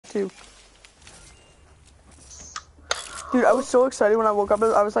too. Dude, I was so excited when I woke up.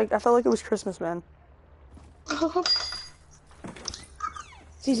 I was like, I felt like it was Christmas, man.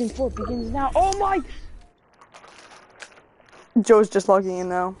 Season 4 begins now. Oh my! Joe's just logging in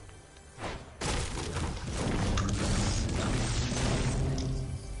now.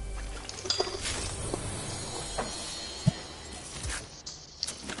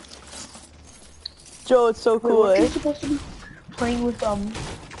 Joe, it's so cool, Wait, eh? you're supposed to be playing with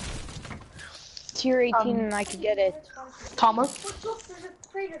Tier 18 and I could get it. Thomas. Look, there's a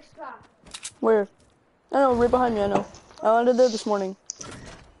crater spot. Where? I know, right behind me, I know. I landed there this morning.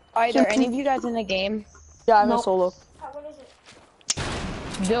 Alright, are any of you guys in the game? Yeah, I'm in Nope. solo. What is it?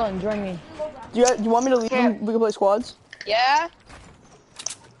 Dylan, join me. Do you want me to leave and we can play squads? Yeah?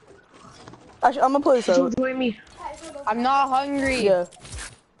 Actually, I'm gonna play this Joe, out. join me. I'm not hungry. Yeah.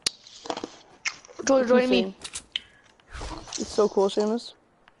 Joe, join me. It's so cool, Seamus.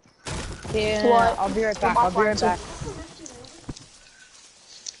 Yeah, What? I'll be right back. I'll be right back.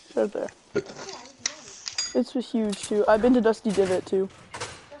 Right there. It's huge too. I've been to Dusty Divot too.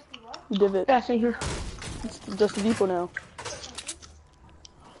 Divot. Yeah, same here. It's Dusty Depot now.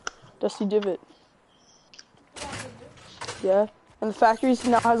 Dusty Divot. Yeah. And the factories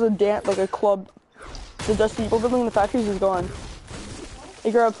now has a dance, like a club. The Dusty Depot building in the factories is gone.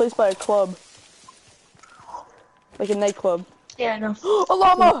 It got replaced by a club. Like a nightclub. Yeah, I know. A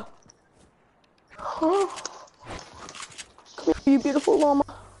llama! Come here, you beautiful llama.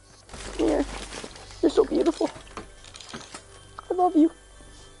 Come here. You're so beautiful. I love you.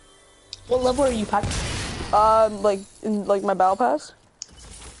 What level are you, Pat? Like in like my battle pass.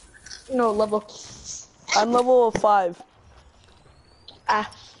 No, level. I'm level 5.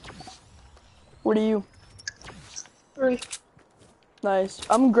 Ah. What are you? 3. Nice.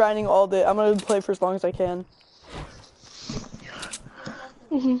 I'm grinding all day. I'm gonna play for as long as I can.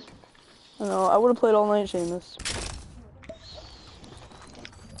 I know. I would have played all night, Seamus.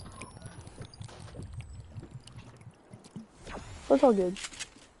 That's all good.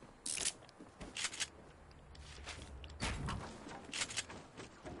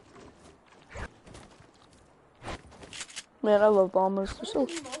 Man, I love llamas. They're so.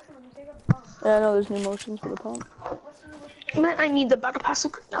 Yeah, I know there's new motions for the pump. Man, I need the battle pass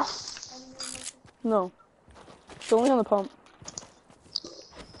right now. No. It's only on the pump.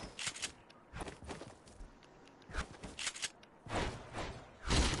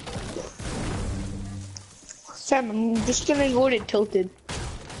 Sam, I'm just gonna go to Tilted.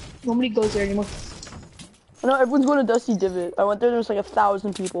 Nobody goes there anymore. I know everyone's going to Dusty Divot. I went there. There's like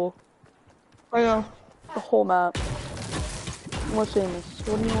 1,000 people. I know. The whole map. What's Seamus?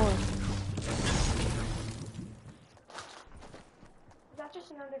 What do you want? Is that just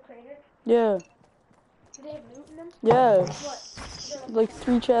another crater? Yeah. Do they have loot in them? Yeah. What? Like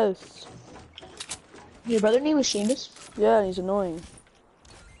 3 chests. Your brother name is Seamus? Yeah, and he's annoying.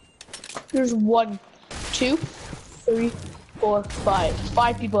 There's 1, 2, 3, 4, 5.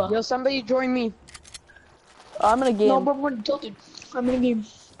 5 people. Yo, somebody join me. I'm in a game. No, but we're Tilted. I'm in a game.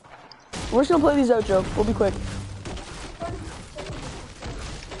 We're just gonna play these out, Joe. We'll be quick.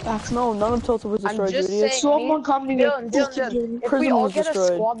 No, none of Tilted was I'm destroyed, just dude. saying. Someone coming in. Dylan, if Prison we all was get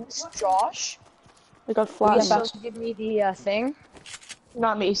destroyed. a squad with Josh, It got will you flat. still give me the thing?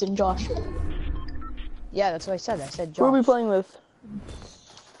 Not Mason, Josh. Yeah, that's what I said. I said Josh. Who are we playing with?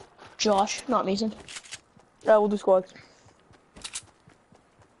 Josh, not Mason. Yeah, we'll do squads.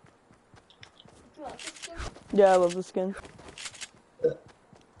 Yeah, I love the skin.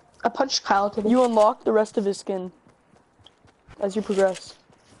 I punched Kyle today. You unlock the rest of his skin as you progress.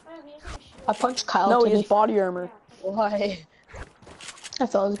 I punched Kyle No, he today. has body armor. Why? I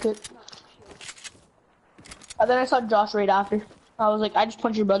thought it was good. And then I saw Josh right after. I was like, I just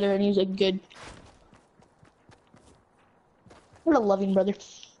punched your brother, and he was like, good. What a loving brother.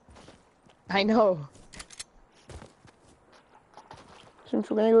 I know. Since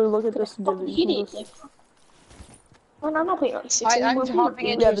we're gonna go look at this, He did. Like, well, I'm not playing on 6 I'm anymore. hopping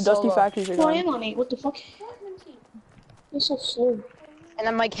into yeah, a the Dusty solo. factories are No, I am gone. on 8. What the fuck? You're so slow. And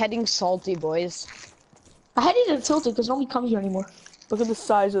I'm like heading salty, boys. I had it tilted because nobody comes here anymore. Look at the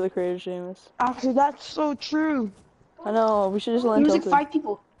size of the crater, Seamus. Actually, that's so true. I know. We should just There land was like Tilted. 5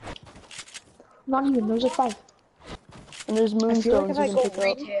 people. Not even. There was like 5. And there's I feel like moonstones if I you go can pick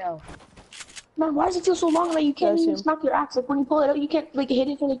up. retail, Man, why does it feel so long that you can't Yeah, I even see. smack your axe? Like when you pull it out, you can't like hit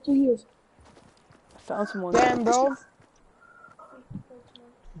it for like 2 years. I found someone. damn, bro.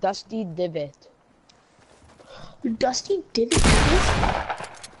 Dusty Divot. Dusty did it.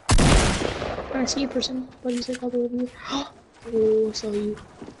 I see a person, but he's like all the way over here. Oh, I saw you.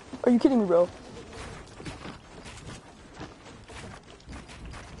 Are you kidding me, bro?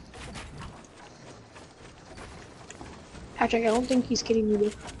 Patrick, I don't think he's kidding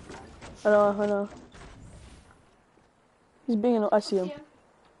you. Though. I know. He's being I see him.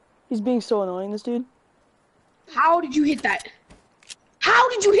 He's being so annoying, this dude. How did you hit that? How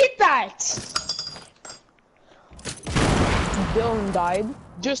did you hit that? Dylan died.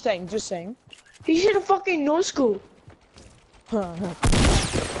 Just saying. He hit a fucking no scope. Never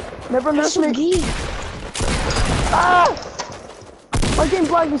That's so underestimate. gay. Ah! My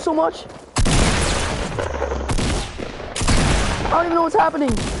game's lagging so much. I don't even know what's happening.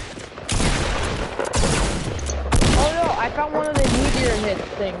 Oh no, I found one of the meteor hit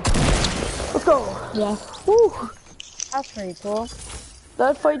things. Let's go. Yeah. Woo! That's pretty cool.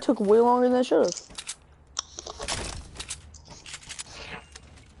 That fight took way longer than it should have.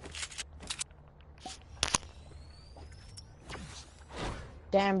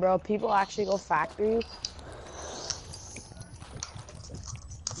 Damn, bro, people actually go factory.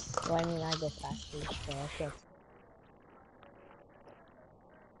 Well, I mean, I go factory, so okay.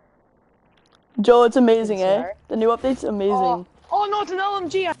 Joe, it's amazing, It's eh? hard. The new update's amazing. Oh no, it's an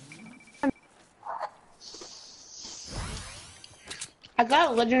LMG. I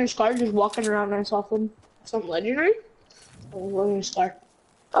got a legendary scar just walking around and I saw some legendary. A legendary scar.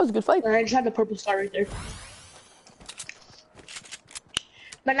 That was a good fight. And I just had the purple star right there.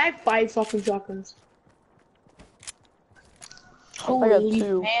 Man, I have 5 fucking shotguns. I got Holy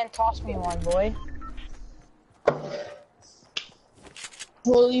 2. Man, toss me one, boy.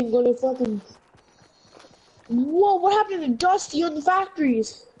 Holy, I'm gonna fucking. Whoa, what happened to Dusty on the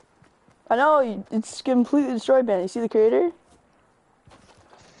factories? I know, it's completely destroyed, man. You see the creator?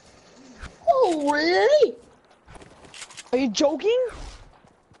 Oh, really? Are you joking?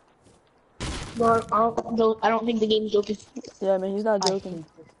 No, I don't think the game's joking. Yeah, man, he's not I joking. hate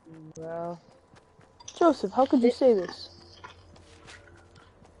this game, bro. Joseph, how could you say this?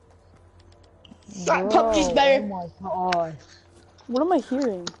 PUBG's Bro, better. Oh my god. What am I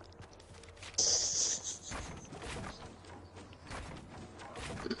hearing?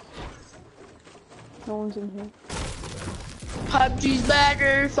 No one's in here. PUBG's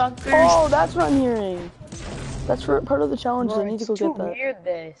better, fuckers. Oh, that's what I'm hearing. That's for part of the challenge. Bro, I need to it's go too get that. weird,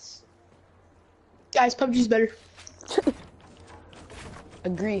 this. Guys, PUBG's better.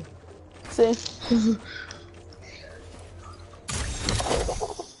 Agree. See? 3.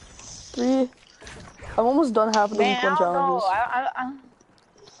 I'm almost done half of the Man, week 1 I don't know. challenges.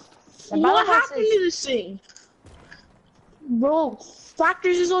 The What Battle Pass happened to this thing? Bro,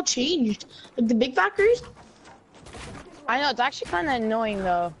 factories is all changed. Like the big factories? I know, it's actually kind of annoying,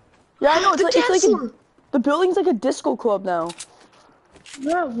 though. Yeah, I know. It's The like, it's like dance floor. the building's like a disco club now.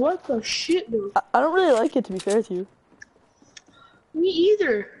 Yeah, what the shit, dude? I don't really like it, to be fair to you. Me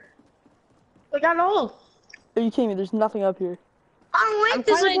either. Like at all. Are you kidding me? There's nothing up here. I don't like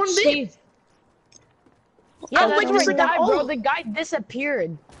this like one bit. Yeah, I don't that's like where this the at guy, bro. all. The guy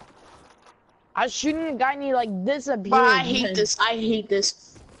disappeared. I was shooting a guy and he, like, disappeared. But I hate this. I hate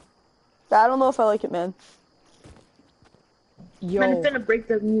this. I don't know if I like it, man. Yo. Man, it's gonna break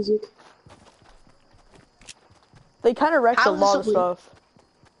the music. They kind of wrecked How a is lot this of so weird? stuff.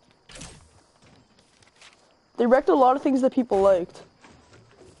 They wrecked a lot of things that people liked.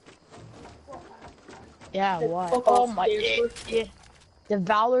 Yeah, what? Fuck Oh off, my dance floor. yeah. The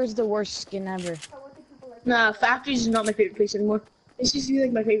Valor's the worst skin ever. Nah, factories is not my favorite place anymore. This used to be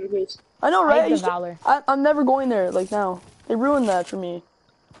like my favorite place. I know, I right? hate the used to- Valor. I'm never going there, like, now. They ruined that for me.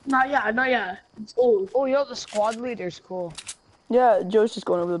 Nah, yeah. It's old. Oh, yo, the squad leader's cool. Yeah, Joe's just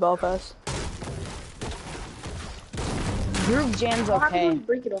going over the battle pass. Groove Jam's What happened when okay. you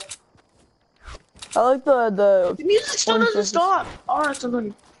break it off? I like The music still Orange doesn't versus- stop. Oh, that's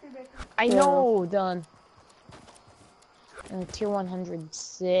annoying. I Yeah. know, Dylan. Tier 100,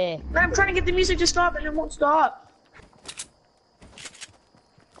 sick. Man, I'm trying to get the music to stop and it won't stop.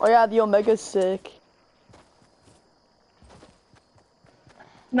 Oh yeah, the Omega's sick.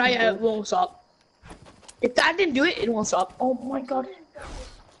 Nah, yeah, it won't stop. If that didn't do it, it won't stop. Oh my god.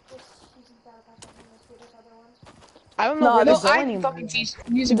 I don't know Nah, where this- they're I going anymore. fucking cheese.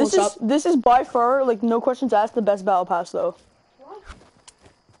 Music won't stop. This is by far, like, no questions asked, the best battle pass though.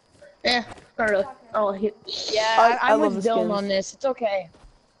 Eh, not really. Oh, hit. Yeah, I I'm love with the Dylan skins. on this. It's okay.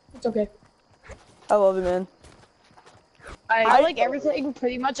 It's okay. I love it, man. I like everything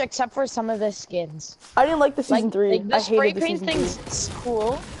pretty much except for some of the skins. I didn't like the season Like, 3. like the I spray hated the paint season thing's 3. it's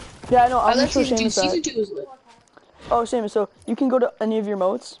cool. Yeah, I know. I I'm like sure season 2. Seamus that. Season 2 is lit. Oh, Seamus, so you can go to any of your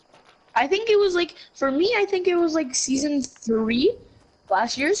modes? I think it was like, for me, I think it was like season 3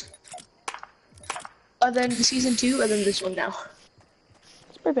 last year's. And then season 2, and then this one now.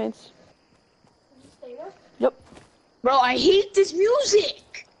 Spray paints. Yep. Bro, I hate this music.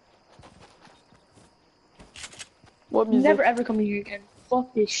 What music? Never ever coming here again.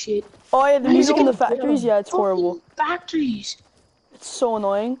 Fuck this shit. Oh yeah, the music in the Fucking factories. Yeah, it's horrible. Factories. It's so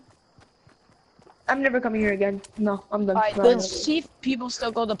annoying. I'm never coming here again. No, I'm done. Alright, No, let's no. see if people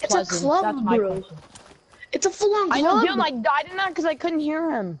still go to It's a Pleasant. club, That's my bro. question. It's a full-on club. I know, Dylan, I died in that because I couldn't hear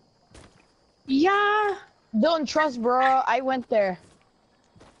him. Yeah. Dylan, trust, bro. I went there.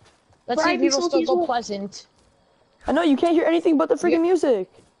 Let's Bro, see I'd if be people salty still as go well. Pleasant. I know you can't hear anything but the freaking music.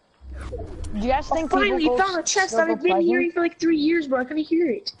 Do you guys think people Finally go found a chest still that go I've been Pleasant? hearing for like 3 years, bro. I couldn't hear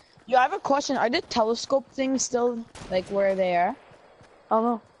it. Yo, I have a question. Are the telescope things still, like, where they are? I don't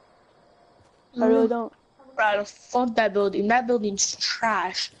know. I really don't. Bro, fuck that building. That building's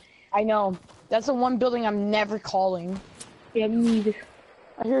trash. I know. That's the one building I'm never calling. Yeah, me neither.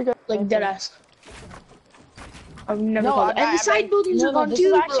 I hear you guys. Like deadass. I've never No, called it. And the side buildings are gone this too,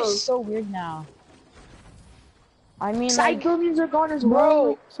 is bro. actually so weird now. I mean, Side like, buildings are gone as well.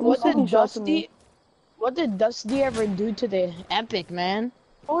 bro, Someone's what taking did shots at me. Dusty ever do to the Epic, man?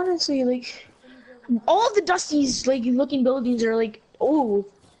 Honestly, like, all of the Dusty's like looking buildings are like, oh,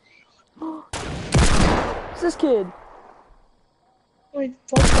 What's this kid? like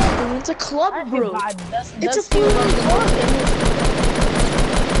fuck that building. It's a club, I bro. feel bad. It's a Dusty full loves the club.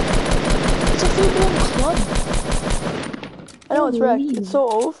 It's a full club. I know it's wrecked. Holy. It's so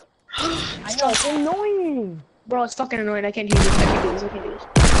oaf. I know, it's annoying. Bro, it's fucking annoying. I can't hear this. I can't do this. I can't do this.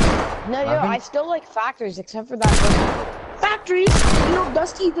 No, yo, I still like factories, except for that Factories. You know,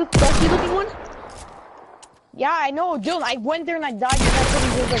 Dusty, the Dusty looking one. one. Yeah, I know, Dylan. I went there and I died because I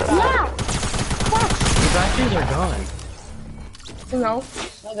couldn't do like that. Yeah. The factories are gone. No,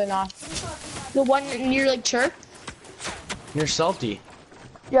 No, they're not. the one near like chair. Near Salty.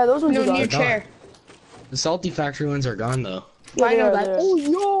 Yeah, those ones No, are gone. near gone. chair. The Salty factory ones are gone though. Yeah, I know they are, that. they are. Oh,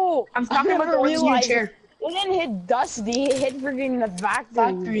 yo! I'm talking about the ones near realized chair. it didn't hit Dusty, it hit freaking the factory.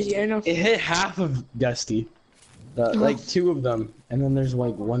 Factories, yeah, I know. It hit half of Dusty. Like 2 of them, and then there's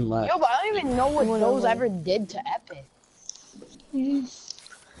like 1 left. Yo, but I don't even know what Wait, those wait. ever did to Epic. Yeah,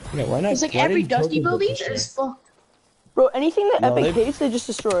 why not? It's like why every didn't Dusty Tilted building destroy? is fucked. Bro, anything that No, Epic they- hates, they just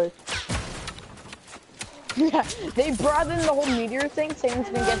destroy. Yeah, they brought in the whole meteor thing, saying it's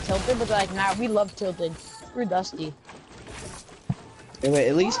gonna get tilted, but they're like, nah, we love tilted. We're Dusty. Anyway,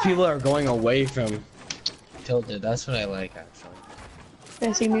 at least people are going away from Tilted. That's what I like, actually.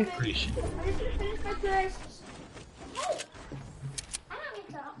 Yeah, see me. Appreciate it.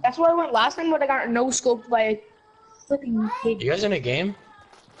 That's where I went last time, but I got no scoped by a flipping kid. You guys in a game?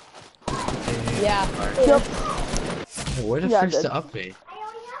 Yeah. Yep. Where the Yeah, I frick's did. the update?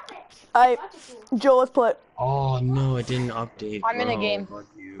 Joe, let's play. Oh no, it didn't update. I'm in a bro. game. Fuck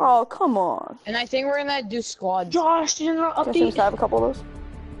you. Oh, come on. And I think we're gonna do squads. Josh, did you not Guess I must update? have a couple of those.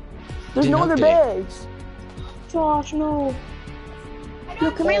 There's Didn't no other update. bags. Josh, no.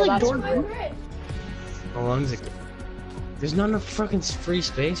 Yo, can I Oh, like that's door weird. How long is it? There's not enough fucking free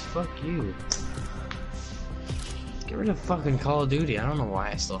space. Fuck you. Get rid of fucking Call of Duty. I don't know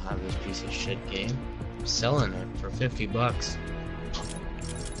why I still have this piece of shit game. I'm selling it for $50.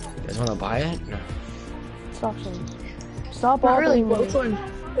 You guys wanna buy it? No. Stop saying. Stop Not really. bothering me. Which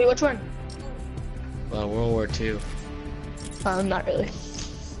one? Wait, which one? Well, World War II. Not really.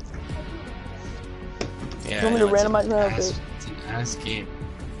 Yeah. You want me I to know, it's randomize an my ass- outfit? It's an ass game.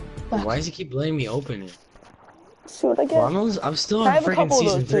 Why does he keep letting me open it? See what I get? Well, I'm still I on have a freaking couple of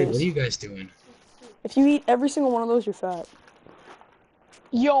season those, 3. please. What are you guys doing? If you eat every single one of those, you're fat.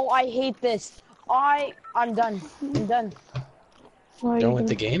 Yo, I hate this. I'm done. I'm done. Done with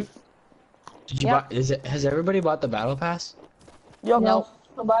the game? Did you Yeah. buy? Has everybody bought the battle pass? Yup. No,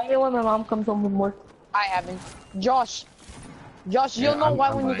 I'll buy it when my mom comes home from work. I haven't. Josh, Yeah, you'll know why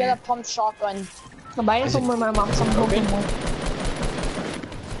I'm when you buying get a it. pump shotgun. I'll buy it Is from it when my mom comes home broken? from work.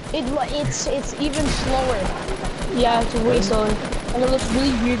 It's even slower. Yeah, it's way slower. And it looks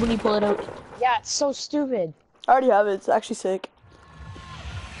really weird when you pull it out. Yeah, it's so stupid. I already have it. It's actually sick.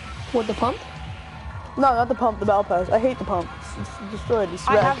 What, the pump? No, not the pump, the battle pass. I hate the pump. It's destroyed. It's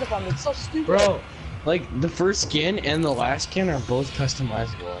I wrecked. have the pump. It's so stupid. Bro, like the first skin and the last skin are both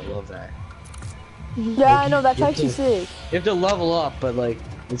customizable. I love that. Yeah, I know. That's you have actually to- sick. You have to level up, but like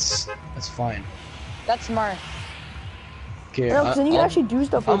that's fine. That's smart. Okay, No, because then you can actually do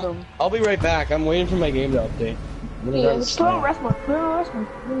stuff with them. I'll be right back. I'm waiting for my game to update. I'm gonna grab a Just put on snack. rest mode. Put on rest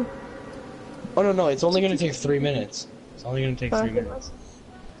mode. Oh no, it's only gonna take 3 minutes. It's only gonna take 3 minutes.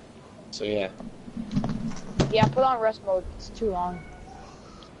 So yeah. Yeah, put on rest mode. It's too long.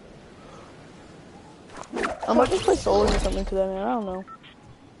 I might just play solos or something today, man. I don't know.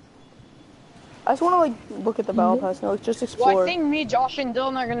 I just want to like look at the battle pass. No, just Well, explore. I think me, Josh, and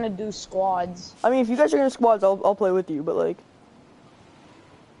Dylan are gonna do squads. I mean, if you guys are gonna squads, I'll play with you. But like,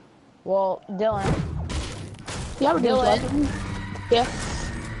 Well, Dylan. Yeah, we're doing Dylan. squad. Yeah.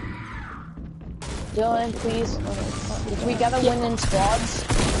 Dylan, please. If we gotta win in squads,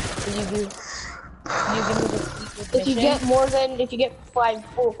 will you give me the secret If you mission? get more than, if you get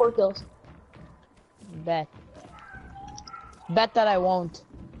four kills. Bet. Bet that I won't.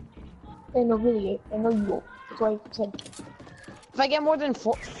 I know, really, I know you won't. That's why I said If I get more than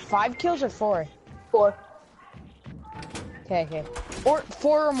 5 kills or 4? 4. Okay. Or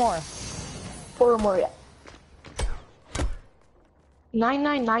 4 or more. 4 or more, yeah.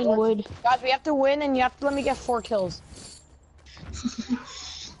 999 wood. Guys, we have to win and you have to let me get 4 kills.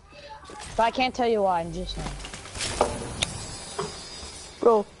 But I can't tell you why, I'm just saying.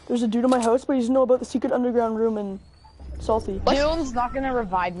 Bro, there's a dude in my house, but he doesn't know about the secret underground room in Salty. Dylan's not gonna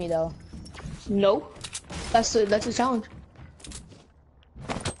revive me though. No. That's the challenge.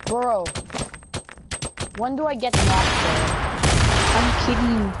 Bro. When do I get knocked I'm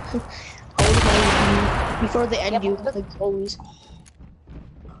kidding you. I would have you before they end you, but like always.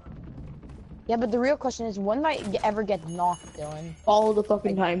 Yeah, but the real question is, when do I ever get knocked, Dylan? All the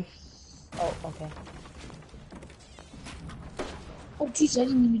fucking time. Oh, okay. Oh jeez, I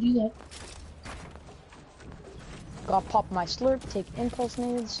didn't even do that. Gotta pop my slurp, take impulse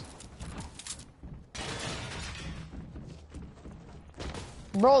nades.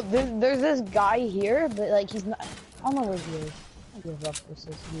 Bro, there's this guy here, but like he's not. I don't know where he is. I give up with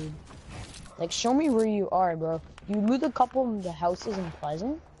this dude. Like, show me where you are, bro. You loot a couple of the houses in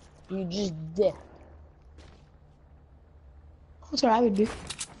Pleasant. You just dip. That's what I would do.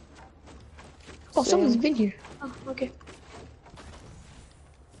 Oh, someone's Same. been here. Oh, okay.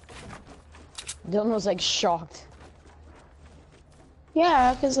 Dylan was like shocked.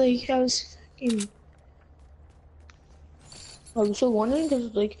 Yeah, cause like I was so wondering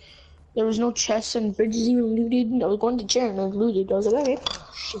because like there was no chests and bridges even looted. And I was going to chair and I was looted. I was like, okay.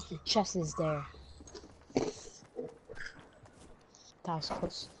 Shit, the chest is there. That was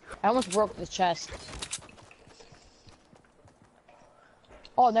close. I almost broke the chest.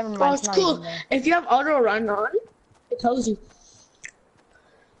 Oh, never mind. Oh, it's it's not cool. even there. If you have auto run on, it tells you.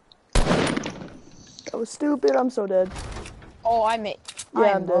 That was stupid, I'm so dead. Oh, I'm dead.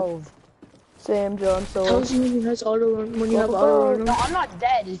 Same, Joe, I'm so Tells you when you have auto run when you have auto run No, on. I'm not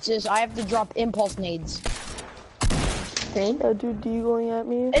dead. It's just I have to drop impulse nades. Okay. Yeah, dude, deagling at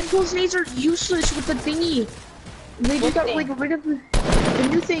me. Impulse nades are useless with the thingy. They just got thing? like rid of the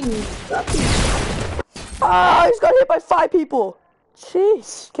new thing. Ah, I just got hit by 5 people.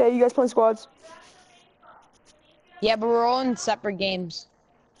 Jeez. Okay, you guys playing squads? Yeah, but we're all in separate games.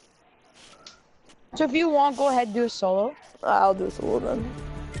 So if you want, go ahead, do a solo. I'll do a solo then.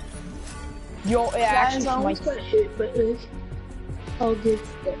 Yo, it actually I might. almost got hit, but like, all good.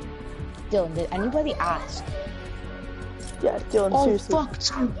 Dylan, did anybody ask? Yeah, Dylan, Oh seriously. fuck!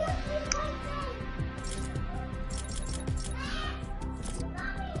 Sorry.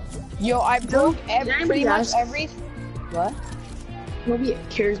 Yo, I broke anybody pretty much ask? every. What? Nobody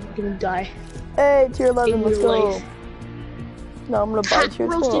cares if you're gonna die. Hey, tier 11, In let's real go. life. No, I'm gonna buy Ha, tier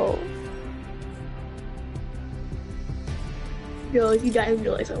roasted. 12. Yo, if you die in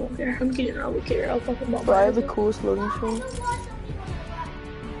real life, I won't care. I'm kidding, I won't care. I'll fucking bomb Bro, I have the myself. coolest loading screen.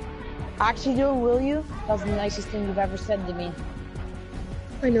 Actually, Dylan, will you? That was the nicest thing you've ever said to me.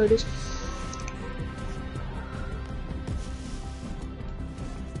 I noticed.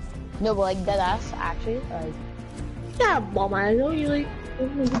 No, but like dead ass, actually. Like, Yeah, bomb myself. You like, oh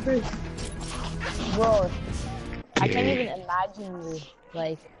my god. bro, I can't even imagine you.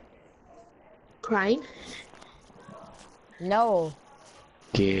 Like, Crying? no,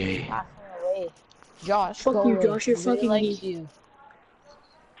 Gay. passing away. Josh, Fuck go you, away. Josh, you're I really fucking like me. you.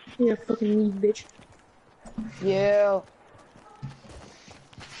 You're a fucking weed bitch. Yeah.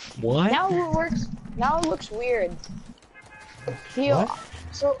 What? Now it works. Now it looks weird. Feel. What?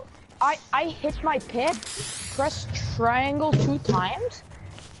 So I hit my pick, press triangle 2 times,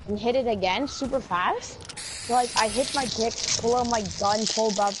 and hit it again super fast. So like I hit my pick, pull out my gun,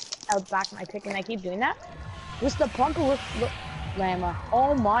 pull out back my pick, and I keep doing that. With the pump, look, Llama.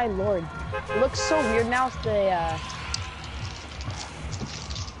 Oh my lord, it looks so weird now. It's the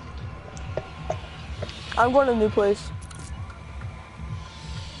I'm going to a new place.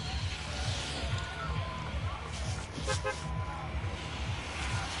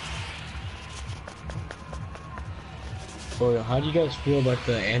 Or how do you guys feel about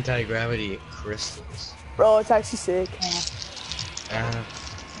the anti-gravity crystals? Bro, it's actually sick. Uh,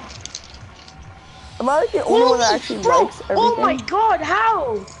 Am I like the only one that actually Bro, likes everything? oh my god,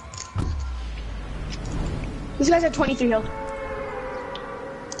 how? This guy's at 23 health.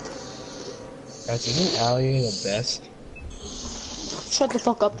 guys, isn't Allie the best? Shut the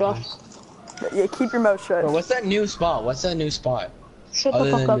fuck up, bro. Yeah, keep your mouth shut. Bro, what's that new spot? What's that new spot? Shut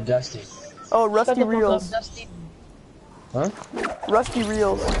Other the than fuck the up. Dusty. Oh, Shut Rusty the fuck up, Reels. Dusty. Huh? Rusty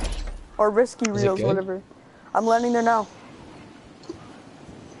Reels. Or Risky Is it Reels, good? whatever. I'm landing there now.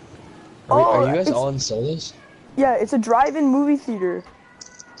 Are you guys it's- all in solos? Yeah, it's a drive-in movie theater.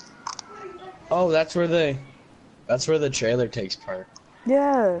 Oh, that's where the trailer takes part.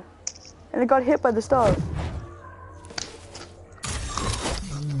 Yeah. And it got hit by the stuff.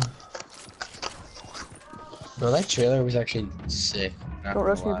 Bro, that trailer was actually sick. Not Don't gonna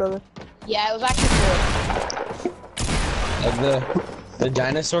rush me, lie. brother. Yeah, it was actually cool. Like the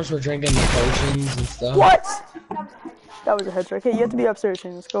dinosaurs were drinking the potions and stuff. What? That was a head trick. Hey, you have to be upstairs,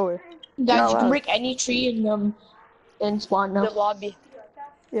 Shane. Let's go away. Guys, Not you can allowed. break any tree and spawn The now. lobby.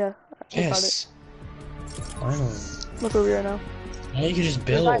 Yeah. I got it. Yes. Finally. Look where we are now. Now you can just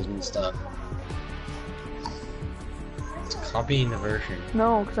build and stuff. It's copying the version.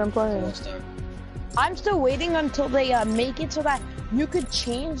 No, because I'm playing. All stuff. I'm still waiting until they make it so that you could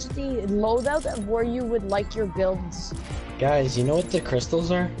change the loadout of where you would like your builds. Guys, you know what the crystals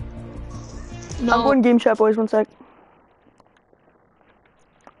are? I'm going game chat, boys. 1 sec.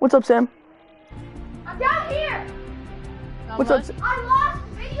 What's up, Sam? I'm down here. What's up? Sam? I lost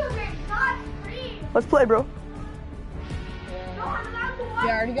video games, not stream. Let's play, bro. No, I'm allowed to watch.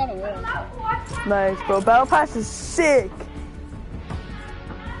 Yeah, I already got a I'm win. allowed to watch. Nice, bro. Battle Pass is sick.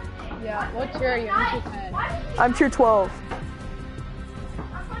 Yeah, what's your Yankee fan? I'm tier 12.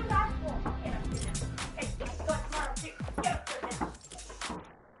 I'm playing basketball. Hey, let's go tomorrow, too. Get up there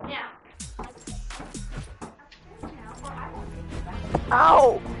now. Now. Now, or I won't take you back.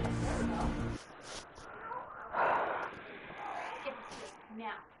 Ow! Give it to me.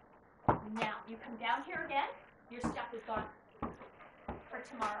 Now. Now. You come down here again, your stuff is gone for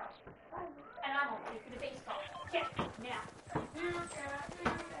tomorrow. And I won't take you to baseball. Get now.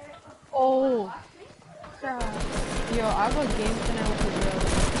 Oh. Yo, I have a game tonight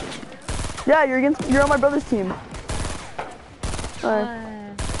with Yeah, you're on my brother's team. the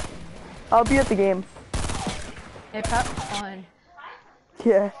Alright. I'll be at the game. Hey, Pat, fine.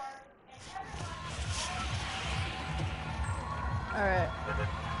 Yeah. Alright.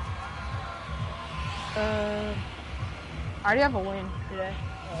 I already have a win today.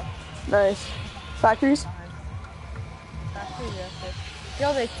 Nice. Factories? Actually, yes.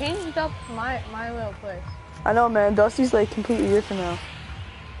 Yo, they changed up my little place. I know, man. Dusty's like completely different now.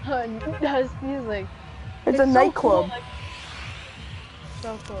 Dusty's like, It's a so nightclub. cool, like,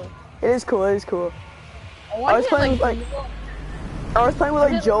 so cool. It is cool. It is cool. Why I was can't, playing with, like, I was playing with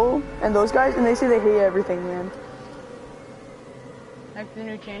like Joe and those guys, and they say they hate everything, man. like the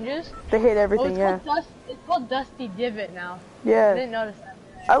new changes? They hate Oh, everything, yeah. it's called Dusty Divot now. I Yeah. didn't notice that.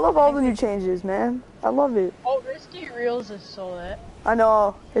 I love all the new changes, man. I love it. Oh, Risky Reels is so lit. I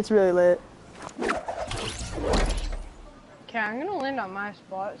know. It's really lit. Okay, I'm gonna land on my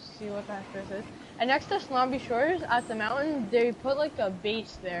spot, see what the heck this is. And next to Snobby Shores, at the mountain, they put like a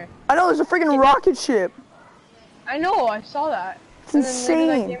base there. I know. There's a freaking rocket ship. I know, I saw that. It's And then later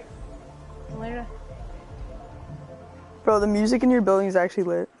that insane. game- later- Bro, the music in your building is actually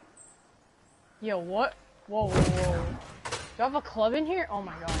lit. Yo, what? Whoa, whoa, whoa. Do you have a club in here? Oh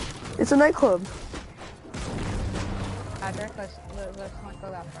my god. It's a nightclub. Patrick, let's not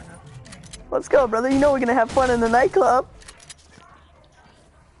go that far now. Let's go, brother. You know we're gonna have fun in the nightclub.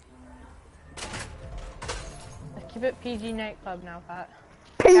 Let's keep it PG nightclub now, Pat.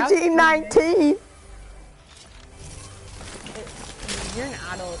 PG-19. You're an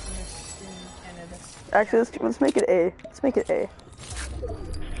adult in Canada. Actually, let's make it A. Let's make it A.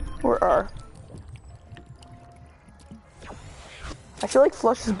 Or R. I feel like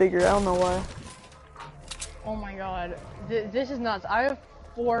Flush is bigger. I don't know why. Oh my god. This is nuts. I have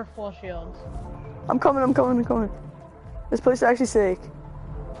 4 full shields. I'm coming. This place is actually sick.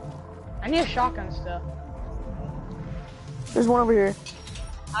 I need a shotgun still. There's one over here.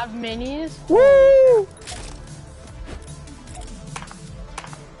 I have minis. Woo!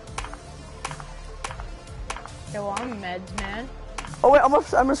 Okay, well, I'm meds, man. Oh wait, I'm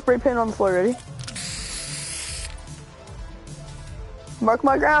gonna spray paint on the floor. Ready? Mark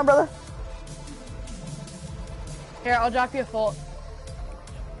my ground, brother. Here, I'll drop you a full.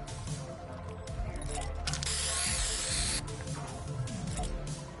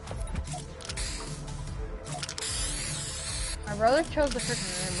 My brother chose the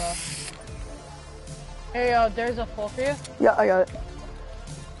freaking rainbow. Hey, yo, there's a full for you. Yeah, I got it.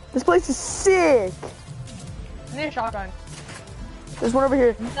 This place is sick. I need a shotgun. There's one over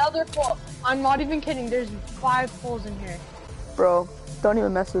here, Another full. I'm not even kidding. There's 5 fulls in here. bro. Don't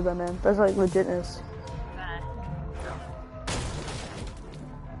even mess with that, man. That's like legitness. Nah.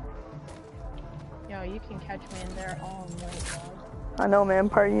 you can catch me in there all night, dog. I know, man.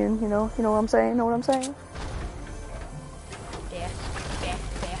 Partying, you know what I'm saying? Know what I'm saying?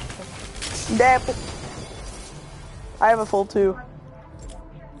 Dapple. I have a full 2. You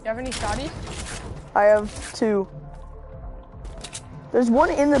have any shotties? I have 2. There's one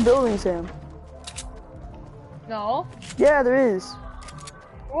in the building, Sam. No. Yeah, there is.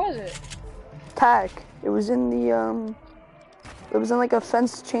 Where was it? Tac. It was in the, it was in like a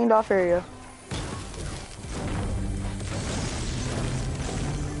fence chained off area.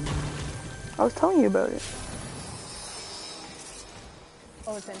 I was telling you about it.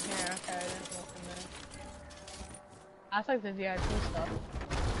 Oh, it's in here. Okay, I didn't look in there. That's like the VIP stuff.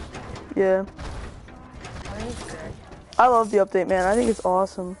 Yeah. I think it's great. I love the update, man. I think it's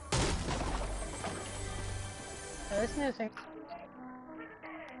awesome. So this new thing.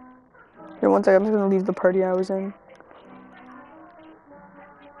 Here, one second. I'm just gonna leave the party I was in.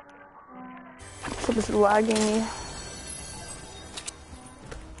 So this is lagging me.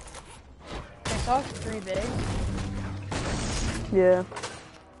 I saw 3 bigs. Yeah.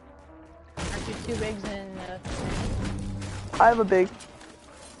 Actually, 2 bigs in. I have a big.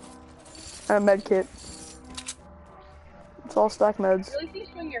 And a med kit. It's all stack meds. Really, if you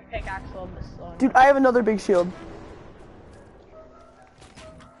swing your pickaxe a little bit slow. Dude, I have another big shield.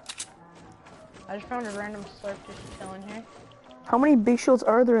 I just found a random slurp just chilling here. How many big shields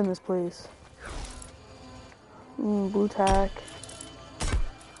are there in this place? Blue tack.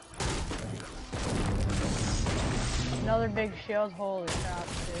 Another big shield. Holy crap,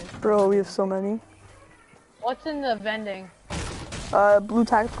 dude. Bro, we have so many. What's in the vending? Blue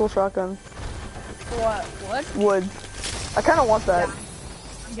tactical shotgun. What? What? Wood. I kinda want that. Yeah.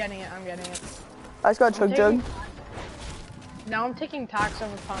 I'm getting it. I'm getting it. I just got a chug jug. Now I'm taking tax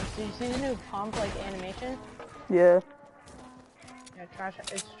over pumps. Do you see the new pump like animation? Yeah, Yeah, trash.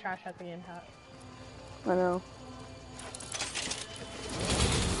 It's trash at the end top. I know.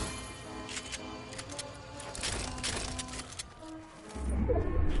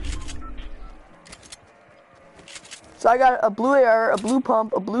 So I got a blue AR, a blue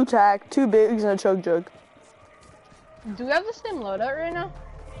pump, a blue tack, 2 bigs, and a chug jug. Do we have the same loadout right now?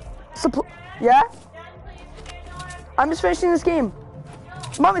 Yeah? I'm just finishing this game.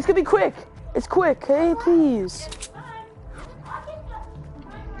 Mom, it's gonna be quick. It's quick, hey, please.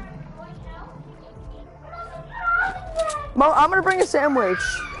 Mom, I'm gonna bring a sandwich.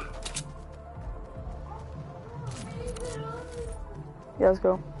 Yeah, let's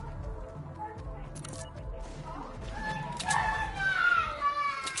go.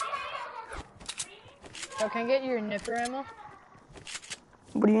 So can I get your nipper ammo?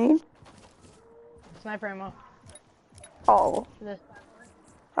 What do you need? Sniper ammo. Oh, This.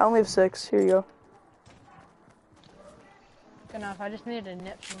 I only have 6. Here you go. Good enough. I just need to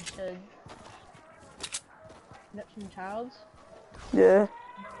nip some kids. Nip some childs. Yeah. Rip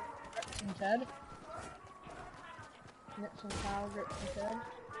some Ted. Nip some child. Rip some Ted.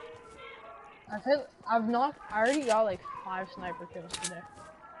 I already got like 5 sniper kills today.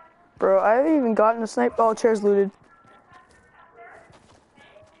 Bro, I haven't even gotten a snipe. Oh, chair's looted.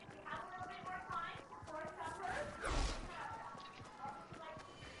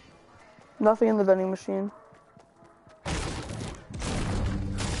 Nothing in the vending machine.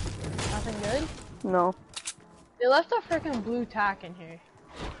 Nothing good? No. They left a freaking blue tack in here.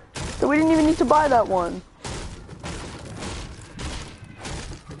 So we didn't even need to buy that one.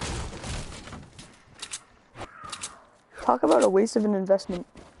 Talk about a waste of an investment.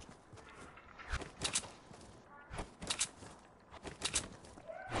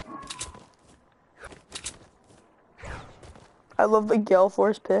 I love the Gale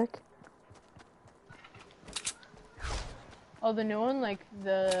Force pick. Oh, the new one, like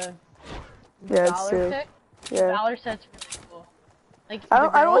the Yeah, it's Valor sick. pick. Yeah. Valor set's really cool. Like I the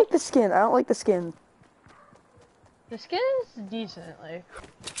don't girl- like the skin. I don't like the skin. The skin is decent, like.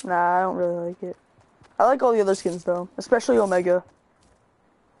 Nah, I don't really like it. I like all the other skins though, especially Omega.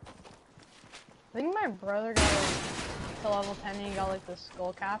 I think my brother got like, to level 10 and he got like the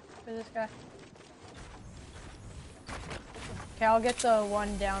skull cap for this guy. Okay, I'll get the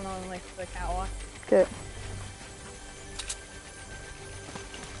one down on like the catwalk. Okay.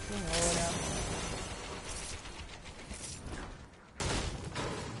 You know what up.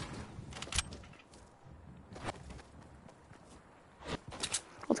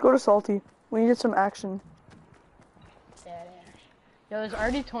 Let's go to Salty. We needed some action. Yo, there's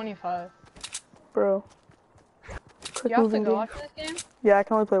already 25. Bro. Do Quick you have to moving go game. after this game? Yeah, I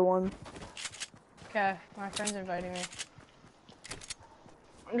can only play one. Okay, my friend's inviting me.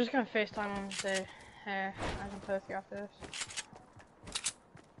 I'm just gonna FaceTime him and say, hey, I can play with you after this.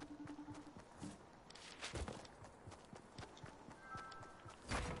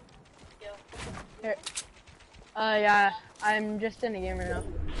 Here. Yeah, I'm just in a game right now.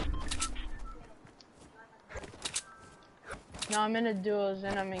 No, I'm in a duos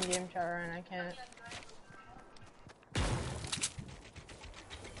and I'm in game chat and I can't.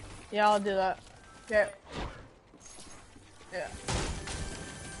 Yeah, I'll do that. Yeah. Yeah.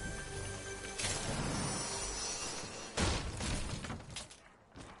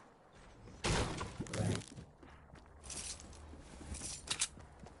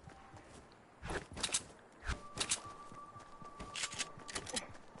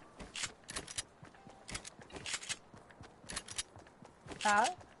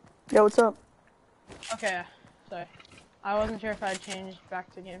 Pat? Yeah, what's up? Okay, sorry. I wasn't sure if I'd changed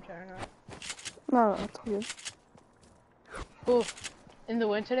back to game chat or not. No, it's all good. Ooh, in the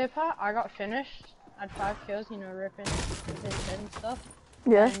win today, Pat, I got finished. I had 5 kills, you know, ripping his head and stuff.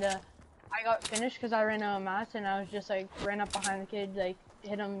 Yeah? And I got finished because I ran out of mats and I was just like, ran up behind the kid, like,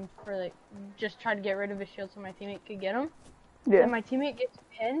 hit him for like, just tried to get rid of his shield so my teammate could get him. Yeah. And my teammate gets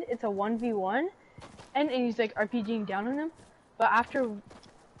pinned, it's a 1v1, and he's like RPGing down on him. But after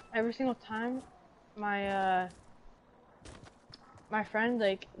every single time, my friend,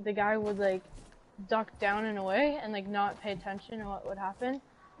 like, the guy would like duck down and away and like not pay attention to what would happen.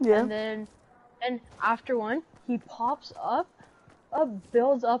 Yeah. And after one, he pops up,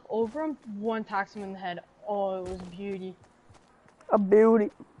 builds up over him, one tacks him in the head. Oh, it was beauty. A beauty.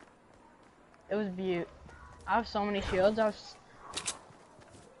 It was beaut. I have so many shields.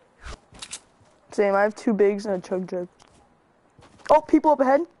 Same, I have 2 bigs and a chug jug. Oh, people up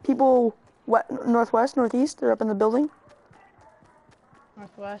ahead. People northwest, northeast. They're up in the building.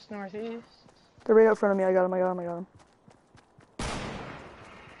 Northwest, northeast. They're right out front of me. I got him, I got him, I got him.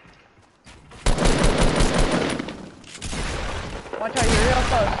 Watch out, you're real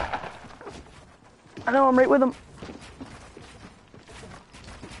close. I know, I'm right with him.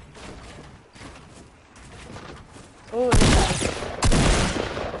 Ooh,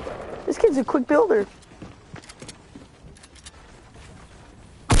 This kid's a quick builder.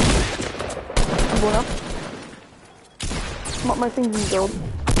 I'm going up. My things in build.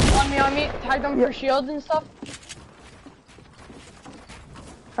 on me. Tag them for shields and stuff.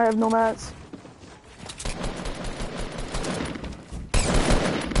 I have no mats.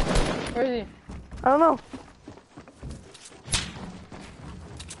 Where is he? I don't know.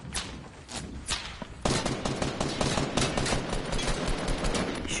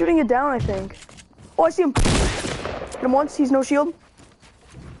 He's shooting it down, I think. Oh, I see him. Hit him once. He's no shield.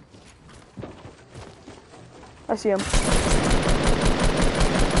 I see him.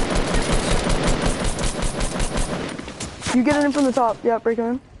 You get it in from the top. Yeah, break him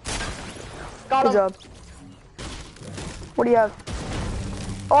in. Got him. Good job. What do you have?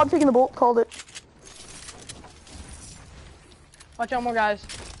 Oh, I'm taking the bolt. Called it. Watch out, more guys.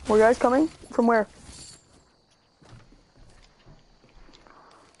 More guys coming? From where?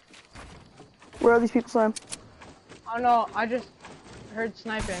 Where are these people, Sam? Oh no, I just heard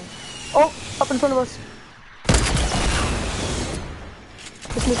sniping. Oh, up in front of us.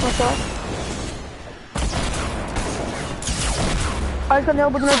 Just missed my shot. I just got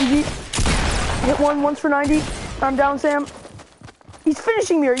nailed with an RPG. Hit one once for 90. I'm down, Sam. He's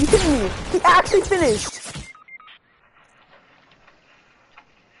finishing me. Are you kidding me? He actually finished.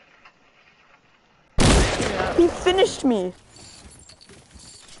 Yeah. He finished me.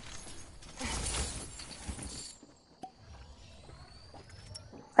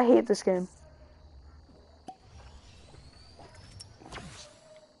 I hate this game.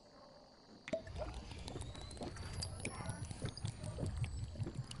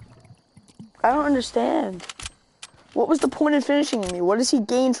 I don't understand. What was the point of finishing me? What does he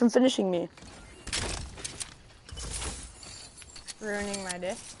gain from finishing me? Ruining my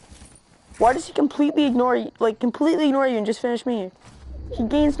day. Why does he completely ignore you, and just finish me? He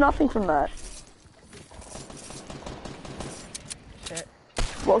gains nothing from that. Shit.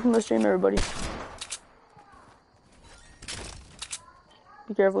 Welcome to the stream, everybody.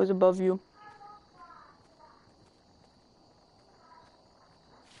 Be careful, he's above you.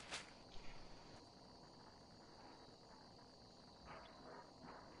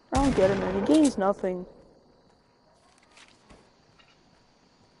 I don't get it, man. He gains nothing.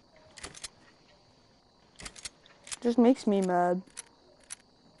 Just makes me mad.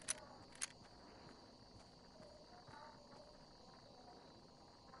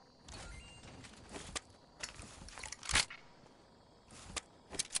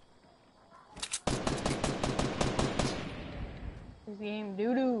 This game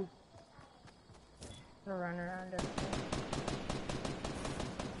doo-doo. Gonna run around everything.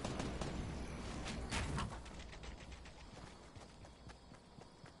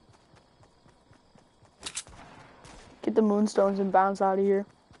 Get the moonstones and bounce out of here.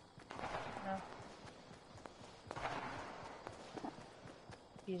 No.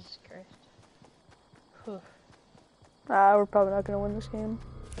 Jesus Christ. Whew. We're probably not gonna win this game.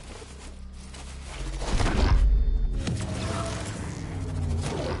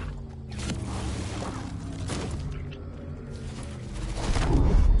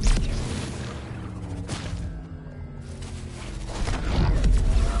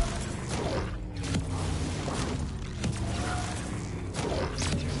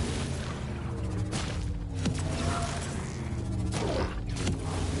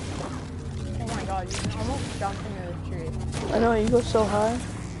 Oh my god, you can almost jump into the tree. I know, you go so high.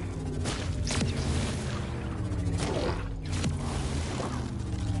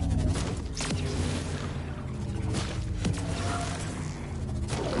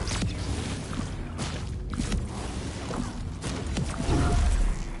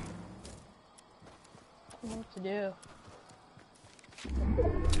 I don't know what to do.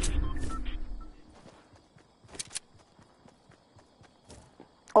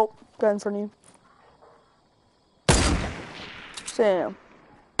 Oh, guy in front of you. Sam.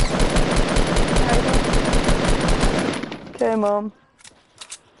 Okay, Mom.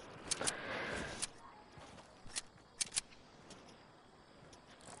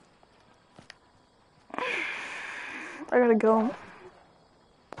 I gotta go.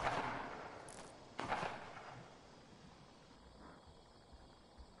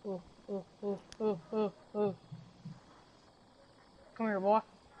 Come here, boy.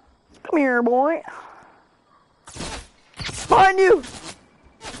 Come here, boy. Behind you!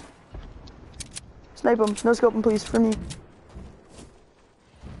 Snipe him. No scope him, please, for me.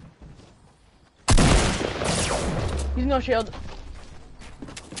 He's no shield.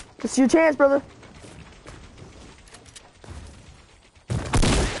 This is your chance, brother.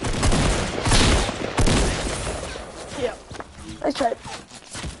 Yeah. Nice try.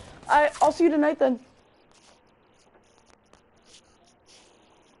 I'll see you tonight then.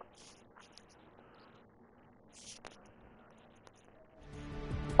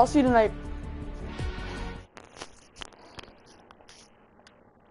 I'll see you tonight.